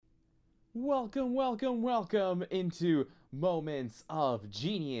Welcome into Moments of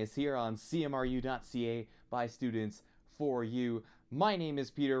Genius here on CMRU.ca by students for you. My name is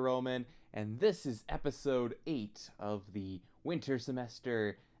Peter Roman, and this is episode 8 of the winter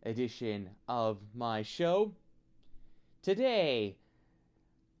semester edition of my show. Today,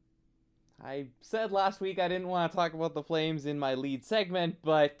 I said last week I didn't want to talk about the Flames in my lead segment,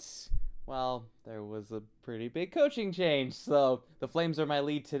 but, well, there was a pretty big coaching change, so the Flames are my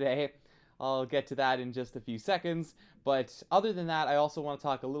lead today. I'll get to that in just a few seconds. But other than that, I also want to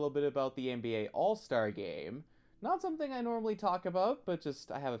talk a little bit about the NBA All-Star Game. Not something I normally talk about, but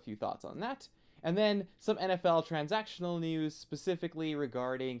just I have a few thoughts on that. And then some NFL transactional news, specifically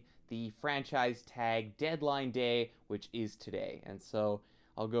regarding the franchise tag deadline day, which is today. And so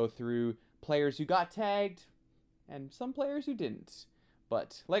I'll go through players who got tagged and some players who didn't.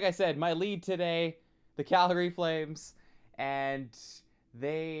 But like I said, my lead today, the Calgary Flames, and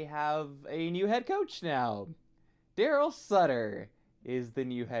they have a new head coach now. Daryl Sutter is the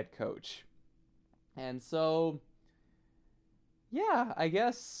new head coach. And so, yeah, I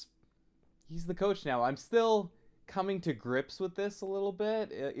guess he's the coach now. I'm still coming to grips with this a little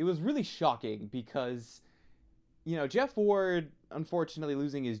bit. It was really shocking because, Jeff Ward, unfortunately,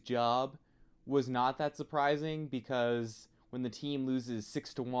 losing his job was not that surprising because when the team loses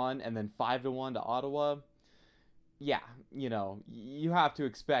 6-1 and then 5-1 to Ottawa, yeah, you have to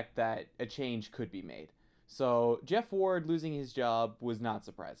expect that a change could be made. So Jeff Ward losing his job was not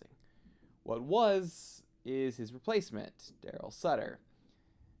surprising. What is his replacement, Daryl Sutter.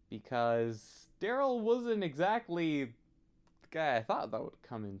 Because Daryl wasn't exactly the guy I thought that would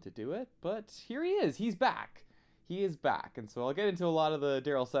come in to do it, but here he is. He's back. He is back. And so I'll get into a lot of the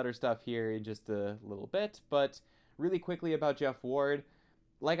Daryl Sutter stuff here in just a little bit, but really quickly about Jeff Ward.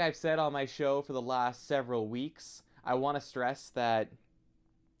 Like I've said on my show for the last several weeks, I want to stress that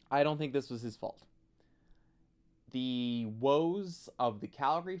I don't think this was his fault. The woes of the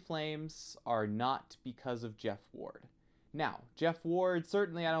Calgary Flames are not because of Jeff Ward. Now, Jeff Ward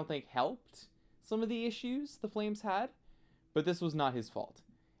certainly I don't think helped some of the issues the Flames had, but this was not his fault.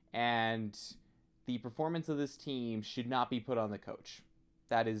 And the performance of this team should not be put on the coach.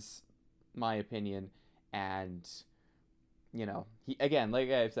 That is my opinion. And he, again,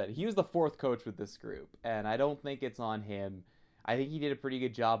 like I've said, he was the fourth coach with this group, and I don't think it's on him. I think he did a pretty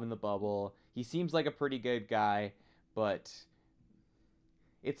good job in the bubble. He seems like a pretty good guy, but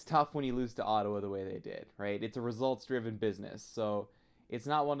it's tough when you lose to Ottawa the way they did, right? It's a results-driven business, so it's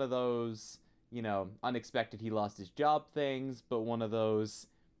not one of those, unexpected he lost his job things, but one of those,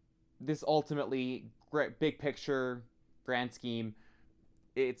 this ultimately, big picture, grand scheme,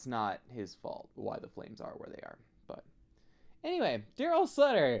 it's not his fault why the Flames are where they are. Anyway, Daryl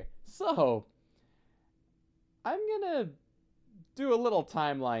Sutter. So, I'm gonna do a little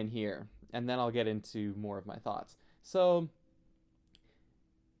timeline here, and then I'll get into more of my thoughts. So,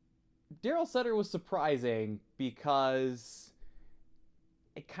 Daryl Sutter was surprising because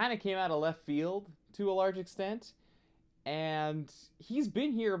it kind of came out of left field to a large extent, and he's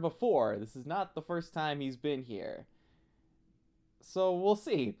been here before. This is not the first time he's been here. So, we'll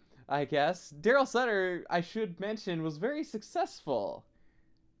see. I guess. Daryl Sutter, I should mention, was very successful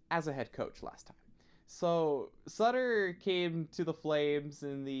as a head coach last time. So, Sutter came to the Flames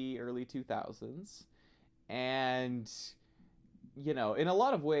in the early 2000s. And, in a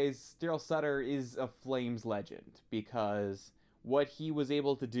lot of ways, Daryl Sutter is a Flames legend because what he was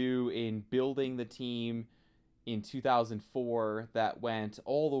able to do in building the team in 2004 that went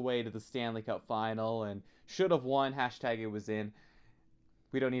all the way to the Stanley Cup final and should have won, hashtag it was in.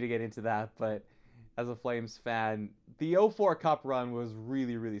 We don't need to get into that, but as a Flames fan, the 04 Cup run was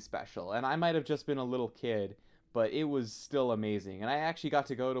really, really special. And I might have just been a little kid, but it was still amazing. And I actually got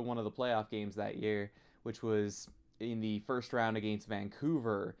to go to one of the playoff games that year, which was in the first round against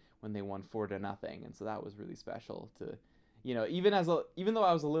Vancouver when they won 4-0. And so that was really special to, even though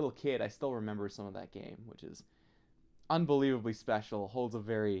I was a little kid, I still remember some of that game, which is unbelievably special, holds a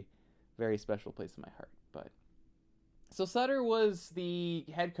very, very special place in my heart. So Sutter was the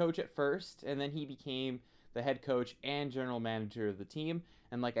head coach at first, and then he became the head coach and general manager of the team.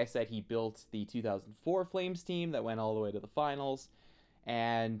 And like I said, he built the 2004 Flames team that went all the way to the finals.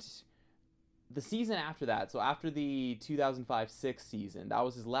 And the season after that, so after the 2005-06 season, that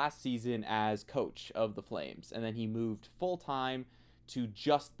was his last season as coach of the Flames. And then he moved full-time to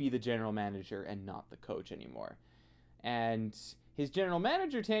just be the general manager and not the coach anymore. And his general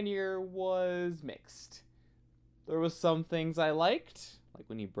manager tenure was mixed. There was some things I liked, like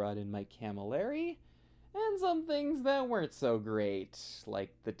when he brought in Mike Camilleri, and some things that weren't so great,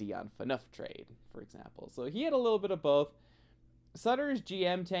 like the Dion Phaneuf trade, for example. So he had a little bit of both. Sutter's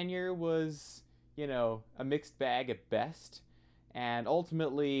GM tenure was, a mixed bag at best. And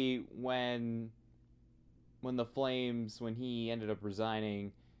ultimately, when the Flames, when he ended up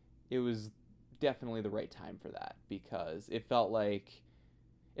resigning, it was definitely the right time for that, because it felt like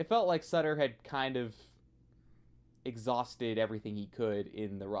Sutter had kind of exhausted everything he could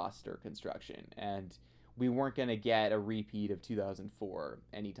in the roster construction, and we weren't going to get a repeat of 2004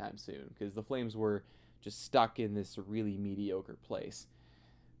 anytime soon, because the Flames were just stuck in this really mediocre place.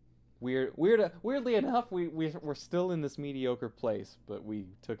 Weirdly enough, we're still in this mediocre place, but we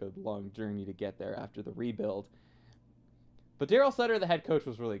took a long journey to get there after the rebuild. But Daryl Sutter, the head coach,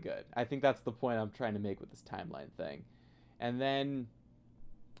 was really good. I think that's the point I'm trying to make with this timeline thing. And then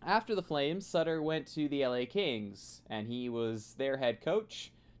after the Flames, Sutter went to the LA Kings, and he was their head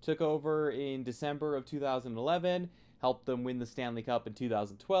coach. Took over in December of 2011, helped them win the Stanley Cup in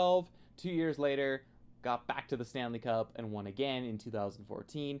 2012. 2 years later, got back to the Stanley Cup and won again in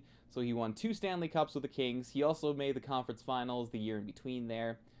 2014. So he won 2 Stanley Cups with the Kings. He also made the conference finals the year in between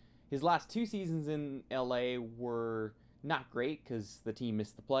there. His last 2 seasons in LA were not great because the team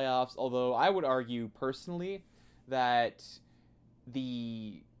missed the playoffs, although I would argue personally that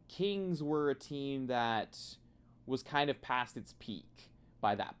the Kings were a team that was kind of past its peak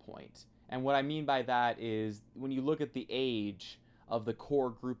by that point. And what I mean by that is when you look at the age of the core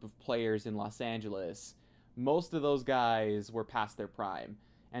group of players in Los Angeles, most of those guys were past their prime.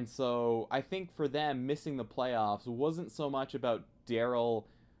 And so I think for them, missing the playoffs wasn't so much about Daryl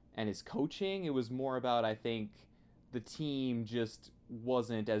and his coaching. It was more about, I think, the team just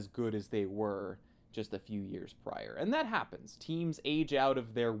wasn't as good as they were just a few years prior. And that happens. Teams age out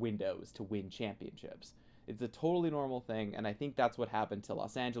of their windows to win championships. It's a totally normal thing, and I think that's what happened to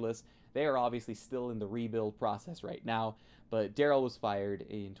Los Angeles. They are obviously still in the rebuild process right now, but Daryl was fired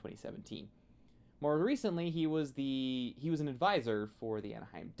in 2017. More recently, he was an advisor for the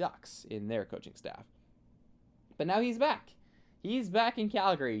Anaheim Ducks in their coaching staff. But now he's back. He's back in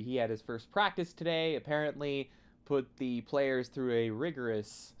Calgary. He had his first practice today, apparently put the players through a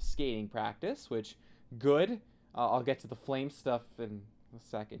rigorous skating practice, which, good. I'll get to the Flame stuff in a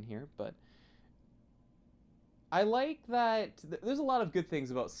second here, but I like that there's a lot of good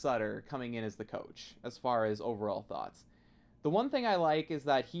things about Sutter coming in as the coach, as far as overall thoughts. The one thing I like is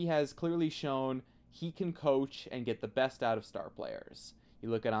that he has clearly shown he can coach and get the best out of star players. You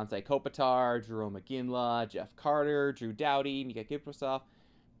look at Anze Kopitar, Jarome Iginla, Jeff Carter, Drew Doughty, Mika Kiprusoff.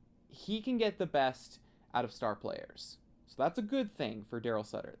 He can get the best out of star players. So that's a good thing for Daryl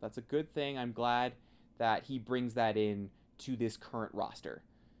Sutter. That's a good thing. I'm glad that he brings that in to this current roster.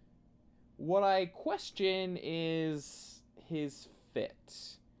 What I question is his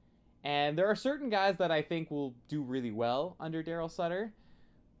fit. And there are certain guys that I think will do really well under Daryl Sutter,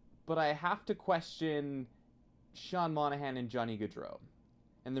 but I have to question Sean Monahan and Johnny Gaudreau.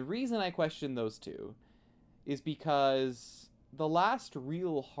 And the reason I question those two is because the last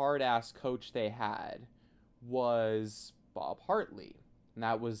real hard-ass coach they had was Bob Hartley. And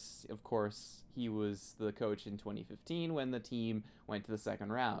that was, of course, he was the coach in 2015 when the team went to the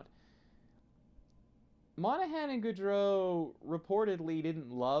second round. Monahan and Gaudreau reportedly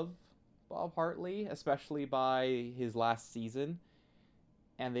didn't love Bob Hartley, especially by his last season,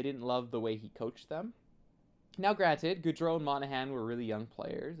 and they didn't love the way he coached them. Now, granted, Gaudreau and Monahan were really young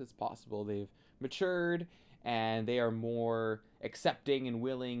players. It's possible they've matured, and they are more accepting and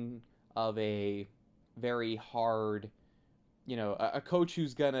willing of a very hard, a coach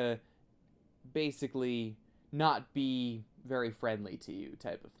who's gonna basically not be very friendly to you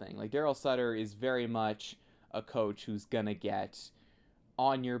type of thing. Like, Daryl Sutter is very much a coach who's gonna get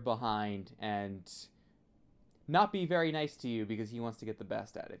on your behind and not be very nice to you because he wants to get the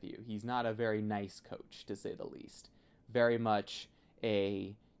best out of you. He's not a very nice coach, to say the least. Very much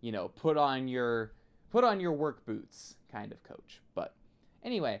a, put on your work boots kind of coach. But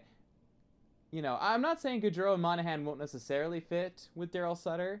anyway, I'm not saying Gaudreau and Monahan won't necessarily fit with Daryl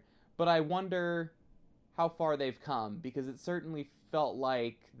Sutter, but I wonder how far they've come, because it certainly felt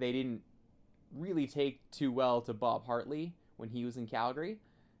like they didn't really take too well to Bob Hartley when he was in Calgary.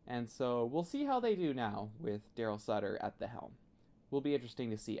 And so we'll see how they do now with Daryl Sutter at the helm. Will be interesting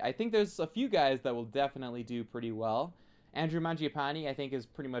to see. I think there's a few guys that will definitely do pretty well. Andrew Mangiapane, I think, is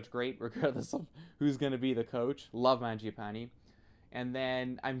pretty much great regardless of who's going to be the coach. Love Mangiapane. And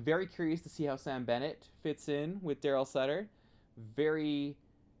then I'm very curious to see how Sam Bennett fits in with Daryl Sutter. Very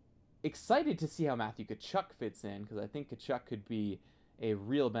excited to see how Matthew Tkachuk fits in, because I think Tkachuk could be a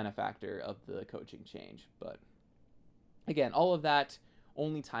real benefactor of the coaching change. But again, all of that,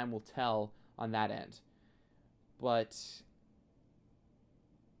 only time will tell on that end. But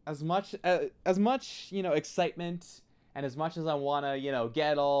as much excitement And as much as I want to,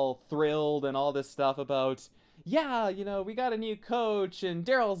 get all thrilled and all this stuff about, yeah, we got a new coach and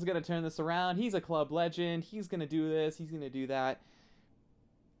Daryl's going to turn this around. He's a club legend. He's going to do this. He's going to do that.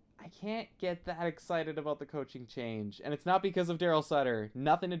 I can't get that excited about the coaching change. And it's not because of Daryl Sutter.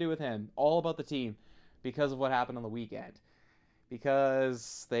 Nothing to do with him. All about the team because of what happened on the weekend.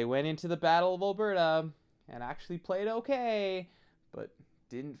 Because they went into the Battle of Alberta and actually played okay, but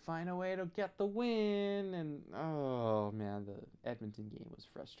didn't find a way to get the win. And, oh, man, the Edmonton game was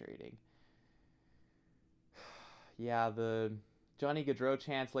frustrating. Yeah, the Johnny Gaudreau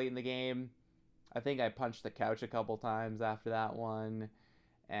chance late in the game. I think I punched the couch a couple times after that one.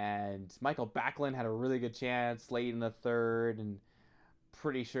 And Michael Backlund had a really good chance late in the third, and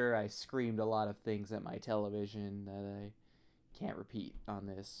pretty sure I screamed a lot of things at my television that I can't repeat on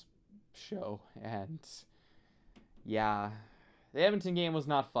this show. And yeah, the Edmonton game was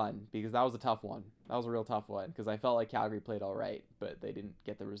not fun because that was a tough one. That was a real tough one because I felt like Calgary played all right, but they didn't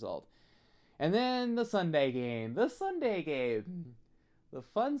get the result. And then the Sunday game. The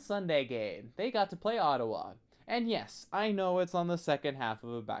fun Sunday game. They got to play Ottawa. And yes, I know it's on the second half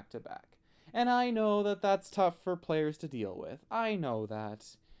of a back-to-back. And I know that that's tough for players to deal with. I know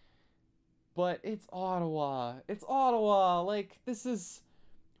that. But it's Ottawa. It's Ottawa. Like,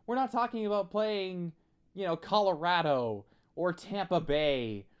 we're not talking about playing, Colorado or Tampa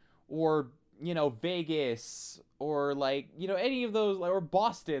Bay or, Vegas or, any of those, or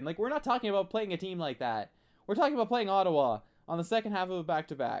Boston. Like, we're not talking about playing a team like that. We're talking about playing Ottawa on the second half of a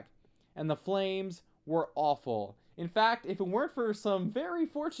back-to-back. And the Flames were awful. In fact, if it weren't for some very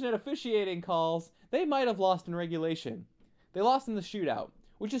fortunate officiating calls, they might have lost in regulation. They lost in the shootout,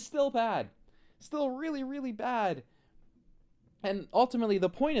 which is still bad. Still really, really bad. And ultimately, the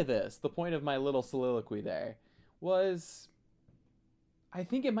point of my little soliloquy there, was I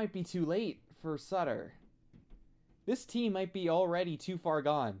think it might be too late for Sutter. This team might be already too far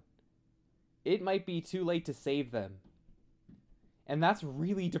gone. It might be too late to save them. And that's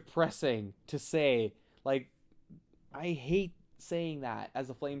really depressing to say. Like, I hate saying that as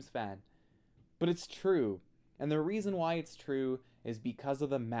a Flames fan. But it's true. And the reason why it's true is because of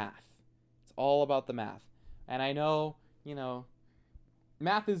the math. It's all about the math. And I know,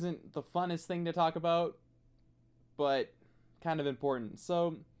 math isn't the funnest thing to talk about, but kind of important.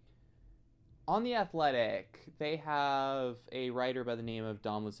 So, on The Athletic, they have a writer by the name of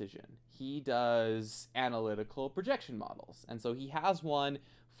Dom Lucian. He does analytical projection models. And so he has one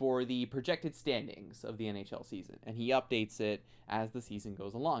for the projected standings of the NHL season. And he updates it as the season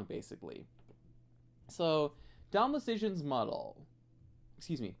goes along, basically. So, Dom Lucian's model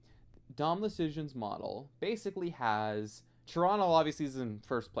basically has Toronto obviously is in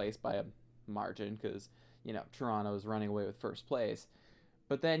first place by a margin because, Toronto is running away with first place.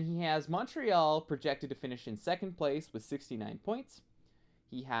 But then he has Montreal projected to finish in second place with 69 points.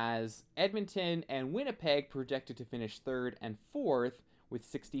 He has Edmonton and Winnipeg projected to finish third and fourth with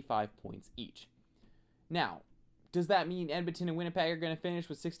 65 points each. Now, does that mean Edmonton and Winnipeg are going to finish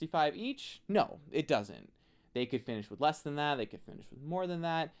with 65 each? No, it doesn't. They could finish with less than that. They could finish with more than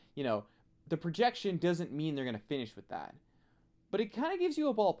that. The projection doesn't mean they're going to finish with that. But it kind of gives you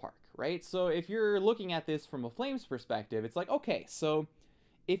a ballpark, right? So if you're looking at this from a Flames perspective, it's like, okay, so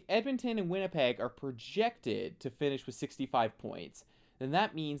if Edmonton and Winnipeg are projected to finish with 65 points, then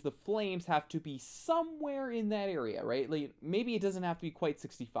that means the Flames have to be somewhere in that area, right? Like, maybe it doesn't have to be quite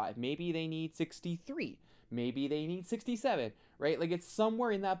 65. Maybe they need 63. Maybe they need 67, right? Like, it's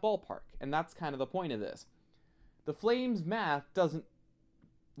somewhere in that ballpark. And that's kind of the point of this. The Flames' math doesn't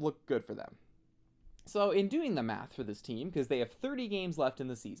look good for them. So, in doing the math for this team, because they have 30 games left in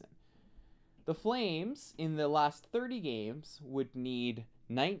the season, the Flames, in the last 30 games, would need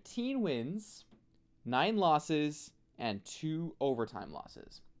 19 wins, 9 losses, and 2 overtime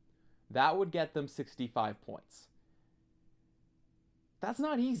losses. That would get them 65 points. That's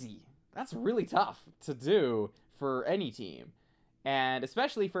not easy. That's really tough to do for any team. And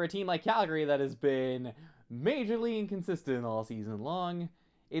especially for a team like Calgary that has been majorly inconsistent all season long,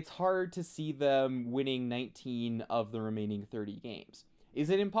 it's hard to see them winning 19 of the remaining 30 games. Is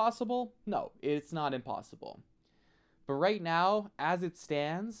it impossible? No, it's not impossible. But right now, as it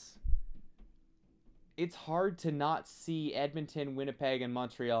stands, it's hard to not see Edmonton, Winnipeg, and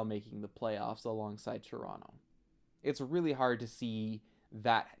Montreal making the playoffs alongside Toronto. It's really hard to see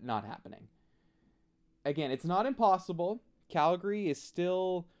that not happening. Again, it's not impossible. Calgary is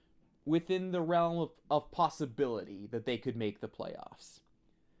still within the realm of possibility that they could make the playoffs.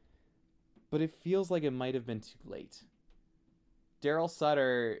 But it feels like it might have been too late. Daryl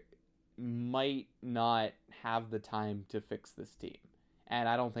Sutter might not have the time to fix this team. And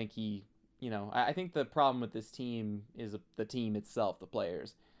I don't think he I think the problem with this team is the team itself, the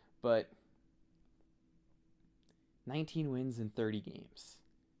players. But 19 wins in 30 games.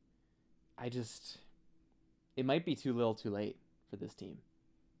 It might be too little too late for this team.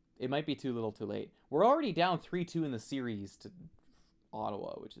 It might be too little too late. We're already down 3-2 in the series to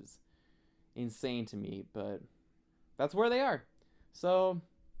Ottawa, which is insane to me, but that's where they are. So,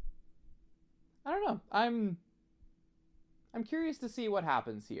 I don't know. I'm curious to see what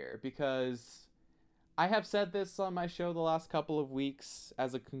happens here, because I have said this on my show the last couple of weeks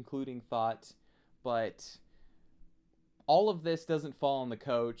as a concluding thought, but all of this doesn't fall on the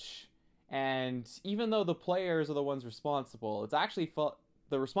coach. And even though the players are the ones responsible, it's actually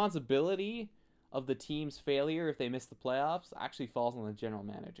the responsibility of the team's failure if they miss the playoffs actually falls on the general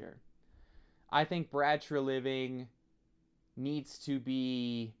manager. I think Brad Treliving needs to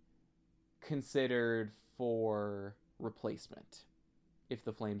be considered for replacement if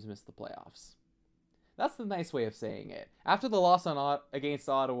the Flames miss the playoffs. That's the nice way of saying it. After the loss against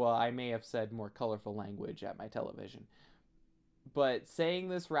Ottawa, I may have said more colorful language at my television. But saying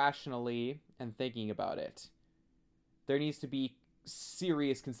this rationally and thinking about it, there needs to be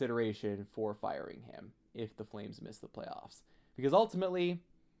serious consideration for firing him if the Flames miss the playoffs. Because ultimately,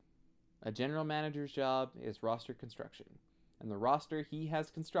 a general manager's job is roster construction. And the roster he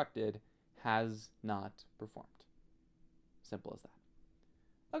has constructed has not performed. Simple as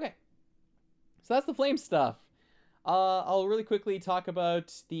that. Okay. So that's the Flames stuff. I'll really quickly talk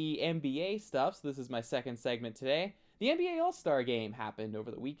about the NBA stuff. So this is my second segment today. The NBA All-Star Game happened over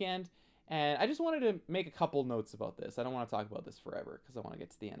the weekend, and I just wanted to make a couple notes about this. I don't want to talk about this forever because I want to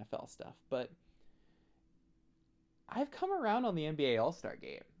get to the NFL stuff, but I've come around on the NBA All-Star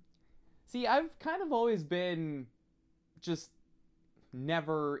Game. See, I've kind of always been just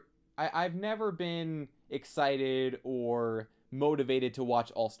I've never been excited or motivated to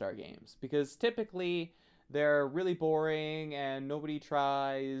watch All-Star Games because typically they're really boring and nobody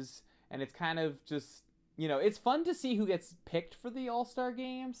tries, and it's kind of just, it's fun to see who gets picked for the All-Star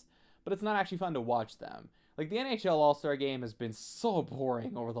Games, but it's not actually fun to watch them. Like, the NHL All-Star Game has been so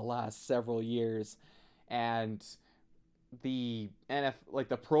boring over the last several years, and the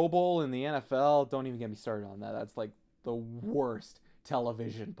Pro Bowl in the NFL, don't even get me started on that. That's like the worst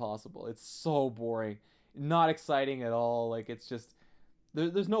television possible. It's so boring, not exciting at all. Like, it's just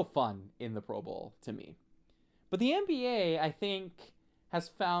there's no fun in the Pro Bowl to me. But the NBA, I think, has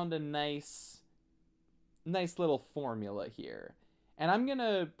found a nice little formula here. And I'm going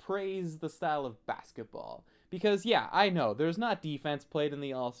to praise the style of basketball. Because, yeah, I know, there's not defense played in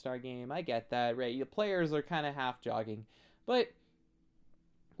the All-Star Game. I get that, right? The players are kind of half jogging. But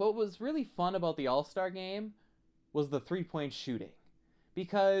what was really fun about the All-Star Game was the three-point shooting.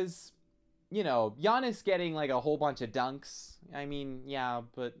 Because, Giannis getting, like, a whole bunch of dunks. I mean, yeah,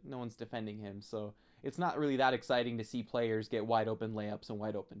 but no one's defending him. So it's not really that exciting to see players get wide-open layups and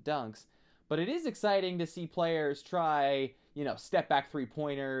wide-open dunks. But it is exciting to see players try, step back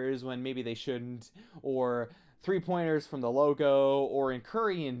three-pointers when maybe they shouldn't, or three-pointers from the logo, or in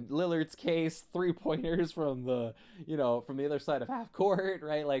Curry and Lillard's case, three-pointers from the other side of half court,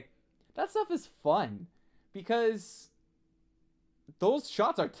 right? Like, that stuff is fun because those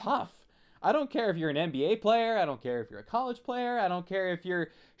shots are tough. I don't care if you're an NBA player, I don't care if you're a college player, I don't care if you're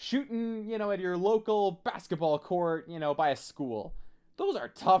shooting, at your local basketball court, by a school. Those are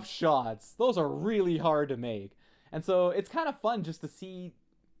tough shots. Those are really hard to make. And so it's kind of fun just to see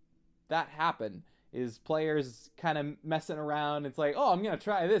that happen, is players kind of messing around. It's like, oh, I'm going to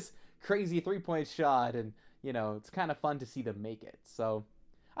try this crazy three-point shot. And, it's kind of fun to see them make it. So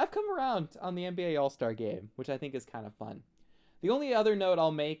I've come around on the NBA All-Star Game, which I think is kind of fun. The only other note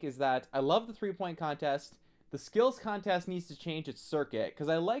I'll make is that I love the three-point contest. The skills contest needs to change its circuit, because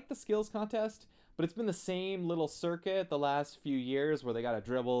I like the skills contest, but it's been the same little circuit the last few years where they got to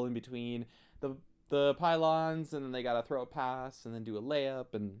dribble in between the pylons, and then they got to throw a pass and then do a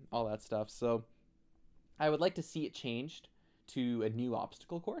layup and all that stuff. So I would like to see it changed to a new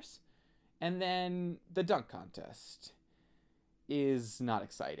obstacle course. And then the dunk contest is not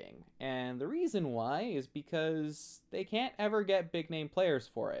exciting. And the reason why is because they can't ever get big name players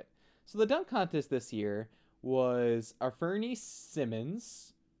for it. So the dunk contest this year was Arfernie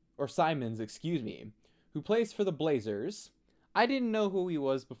Simons, who plays for the Blazers. I didn't know who he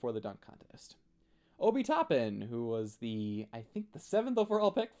was before the dunk contest. Obi Toppin, who was the 7th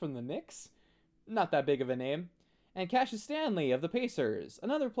overall pick from the Knicks. Not that big of a name. And Cassius Stanley of the Pacers,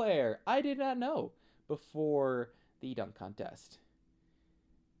 another player I did not know before the dunk contest.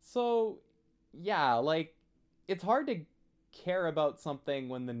 So, yeah, like, it's hard to care about something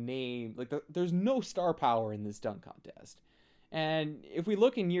when the name, there's no star power in this dunk contest. And if we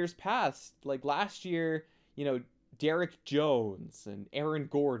look in years past, like last year, Derek Jones and Aaron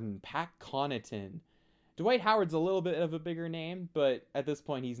Gordon, Pat Connaughton. Dwight Howard's a little bit of a bigger name, but at this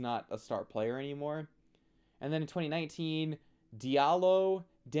point he's not a star player anymore. And then in 2019, Diallo,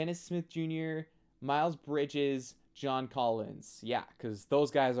 Dennis Smith Jr., Miles Bridges, John Collins. Yeah, because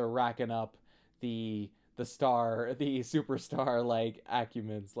those guys are racking up the superstar like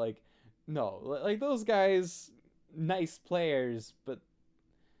acumens. Like, no, like those guys, nice players, but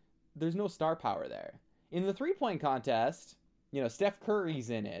there's no star power there. In the 3-point contest, Steph Curry's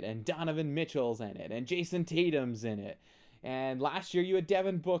in it, and Donovan Mitchell's in it, and Jason Tatum's in it. And last year you had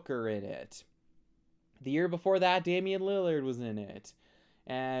Devin Booker in it. The year before that, Damian Lillard was in it.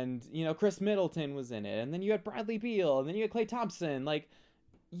 And, Chris Middleton was in it. And then you had Bradley Beal, and then you had Klay Thompson. Like,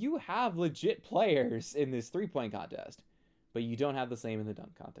 you have legit players in this 3-point contest, but you don't have the same in the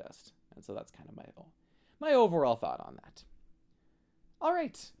dunk contest. And so that's kind of my overall thought on that. All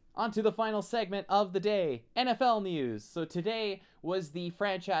right. On to the final segment of the day, NFL news. So today was the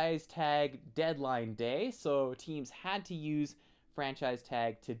franchise tag deadline day, so teams had to use franchise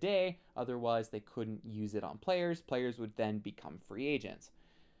tag today, otherwise they couldn't use it on players. Players would then become free agents.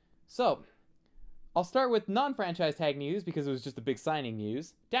 So, I'll start with non-franchise tag news because it was just a big signing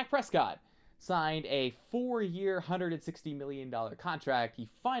news. Dak Prescott signed a 4-year, $160 million contract. He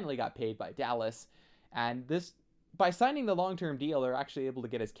finally got paid by Dallas, and by signing the long-term deal, they're actually able to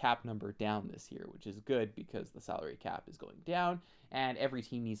get his cap number down this year, which is good because the salary cap is going down, and every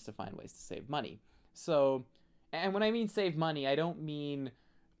team needs to find ways to save money. So, and when I mean save money, I mean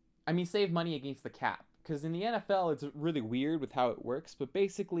save money against the cap. Because in the NFL, it's really weird with how it works, but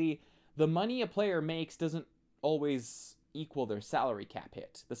basically, the money a player makes doesn't always equal their salary cap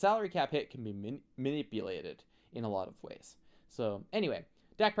hit. The salary cap hit can be manipulated in a lot of ways. So, anyway,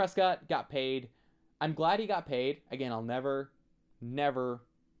 Dak Prescott got paid. I'm glad he got paid. Again, I'll never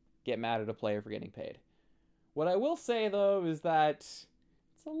get mad at a player for getting paid. What I will say, though, is that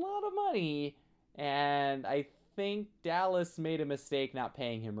it's a lot of money, and I think Dallas made a mistake not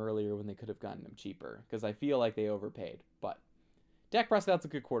paying him earlier when they could have gotten him cheaper, because I feel like they overpaid. But Dak Prescott's a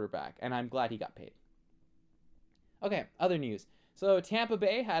good quarterback, and I'm glad he got paid. Okay, other news. So Tampa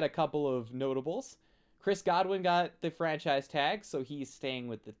Bay had a couple of notables. Chris Godwin got the franchise tag, so he's staying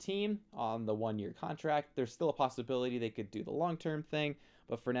with the team on the 1-year contract. There's still a possibility they could do the long-term thing,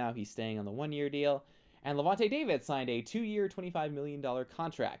 but for now he's staying on the 1-year deal. And Lavonte David signed a 2-year, $25 million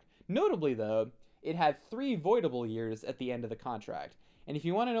contract. Notably, though, it had 3 voidable years at the end of the contract. And if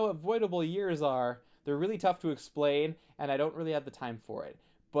you want to know what voidable years are, they're really tough to explain, and I don't really have the time for it.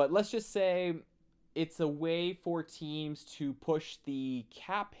 But let's just say it's a way for teams to push the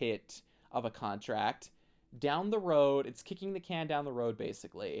cap hit of a contract down the road. It's kicking the can down the road,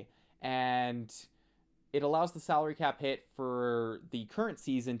 basically. And it allows the salary cap hit for the current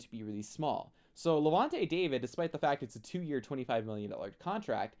season to be really small. So Lavonte David, despite the fact it's a 2-year, $25 million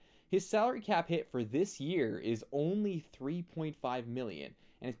contract, his salary cap hit for this year is only $3.5 million.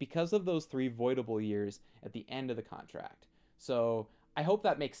 And it's because of those 3 voidable years at the end of the contract. So I hope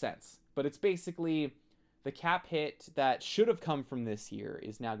that makes sense. But it's basically the cap hit that should have come from this year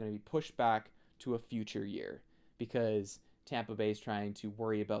is now going to be pushed back to a future year because Tampa Bay is trying to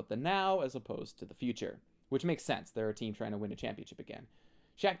worry about the now as opposed to the future, which makes sense. They're a team trying to win a championship again.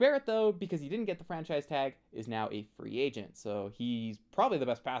 Shaq Barrett, though, because he didn't get the franchise tag, is now a free agent, so he's probably the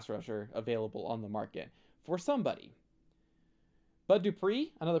best pass rusher available on the market for somebody. Bud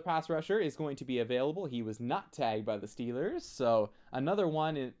Dupree, another pass rusher, is going to be available. He was not tagged by the Steelers, so another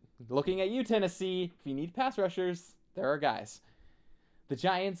one looking at you, Tennessee. If you need pass rushers, there are guys. The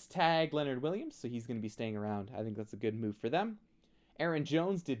Giants tagged Leonard Williams, so he's going to be staying around. I think that's a good move for them. Aaron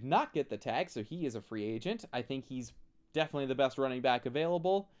Jones did not get the tag, so he is a free agent. I think he's definitely the best running back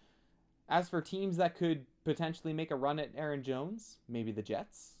available. As for teams that could potentially make a run at Aaron Jones, maybe the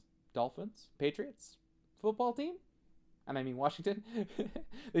Jets, Dolphins, Patriots, football team? And I mean Washington.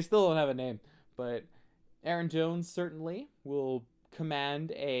 They still don't have a name. But Aaron Jones certainly will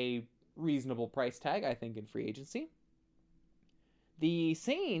command a reasonable price tag, I think, in free agency. The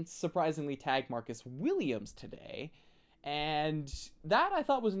Saints surprisingly tagged Marcus Williams today. And that I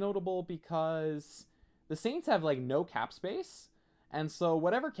thought was notable because the Saints have no cap space. And so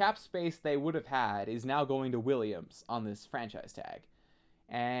whatever cap space they would have had is now going to Williams on this franchise tag.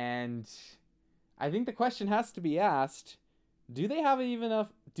 And I think the question has to be asked, do they have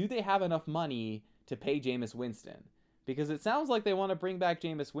enough money to pay Jameis Winston? Because it sounds like they want to bring back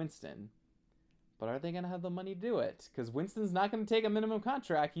Jameis Winston. But are they going to have the money to do it? Because Winston's not going to take a minimum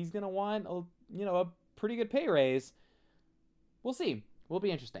contract. He's going to want a pretty good pay raise. We'll see. Will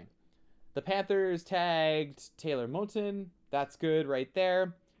be interesting. The Panthers tagged Taylor Moton. That's good right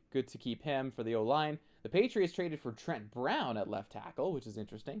there. Good to keep him for the O-line. The Patriots traded for Trent Brown at left tackle, which is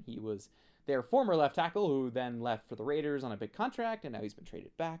interesting. He was their former left tackle who then left for the Raiders on a big contract, and now he's been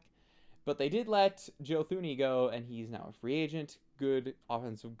traded back. But they did let Joe Thuney go, and he's now a free agent. Good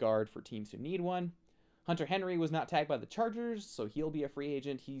offensive guard for teams who need one. Hunter Henry was not tagged by the Chargers, so he'll be a free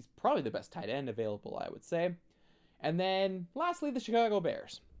agent. He's probably the best tight end available, I would say. And then, lastly, the Chicago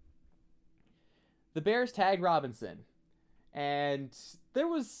Bears. The Bears tagged Robinson. And there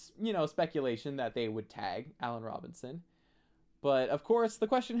was, speculation that they would tag Allen Robinson. But, of course, the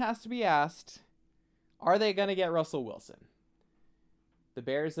question has to be asked, are they going to get Russell Wilson? The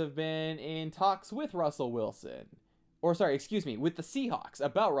Bears have been in talks with Russell Wilson. With the Seahawks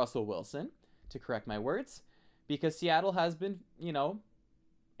about Russell Wilson, to correct my words, because Seattle has been,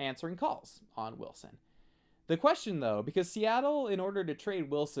 answering calls on Wilson. The question, though, because Seattle, in order to trade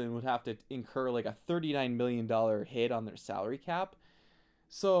Wilson, would have to incur like a $39 million hit on their salary cap.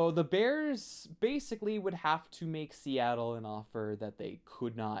 So the Bears basically would have to make Seattle an offer that they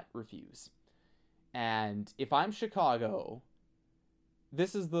could not refuse. And if I'm Chicago,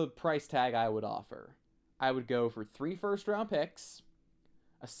 this is the price tag I would offer. I would go for 3 first-round picks,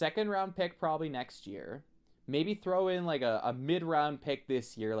 a second-round pick probably next year, maybe throw in like a mid-round pick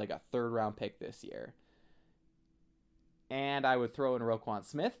this year, like a third-round pick this year. And I would throw in Roquan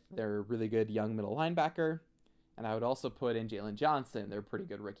Smith, their really good young middle linebacker. And I would also put in Jalen Johnson, their pretty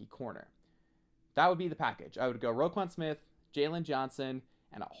good rookie corner. That would be the package. I would go Roquan Smith, Jalen Johnson,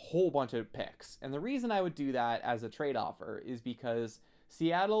 and a whole bunch of picks. And the reason I would do that as a trade offer is because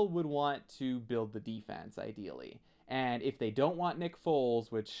Seattle would want to build the defense, ideally. And if they don't want Nick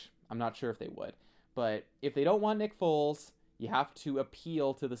Foles, which I'm not sure if they would, but if they don't want Nick Foles, you have to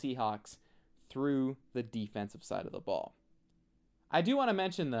appeal to the Seahawks through the defensive side of the ball. I do want to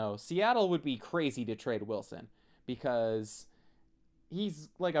mention, though, Seattle would be crazy to trade Wilson because he's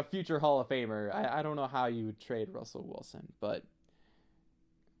like a future Hall of Famer. I don't know how you would trade Russell Wilson, but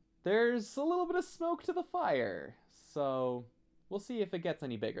there's a little bit of smoke to the fire. So we'll see if it gets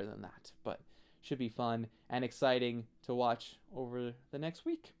any bigger than that, but should be fun and exciting to watch over the next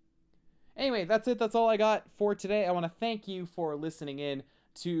week. Anyway, that's it. That's all I got for today. I want to thank you for listening in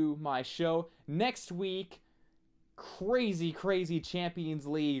to my show. Next week, crazy Champions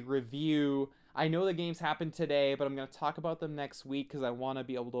League review. I know the games happened today, but I'm going to talk about them next week because I want to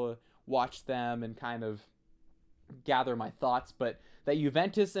be able to watch them and kind of gather my thoughts. But that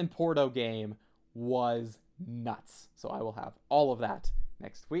Juventus and Porto game was nuts. So I will have all of that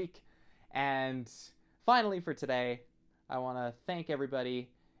next week. And finally for today, I want to thank everybody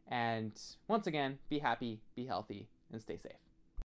and once again, be happy, be healthy, and stay safe.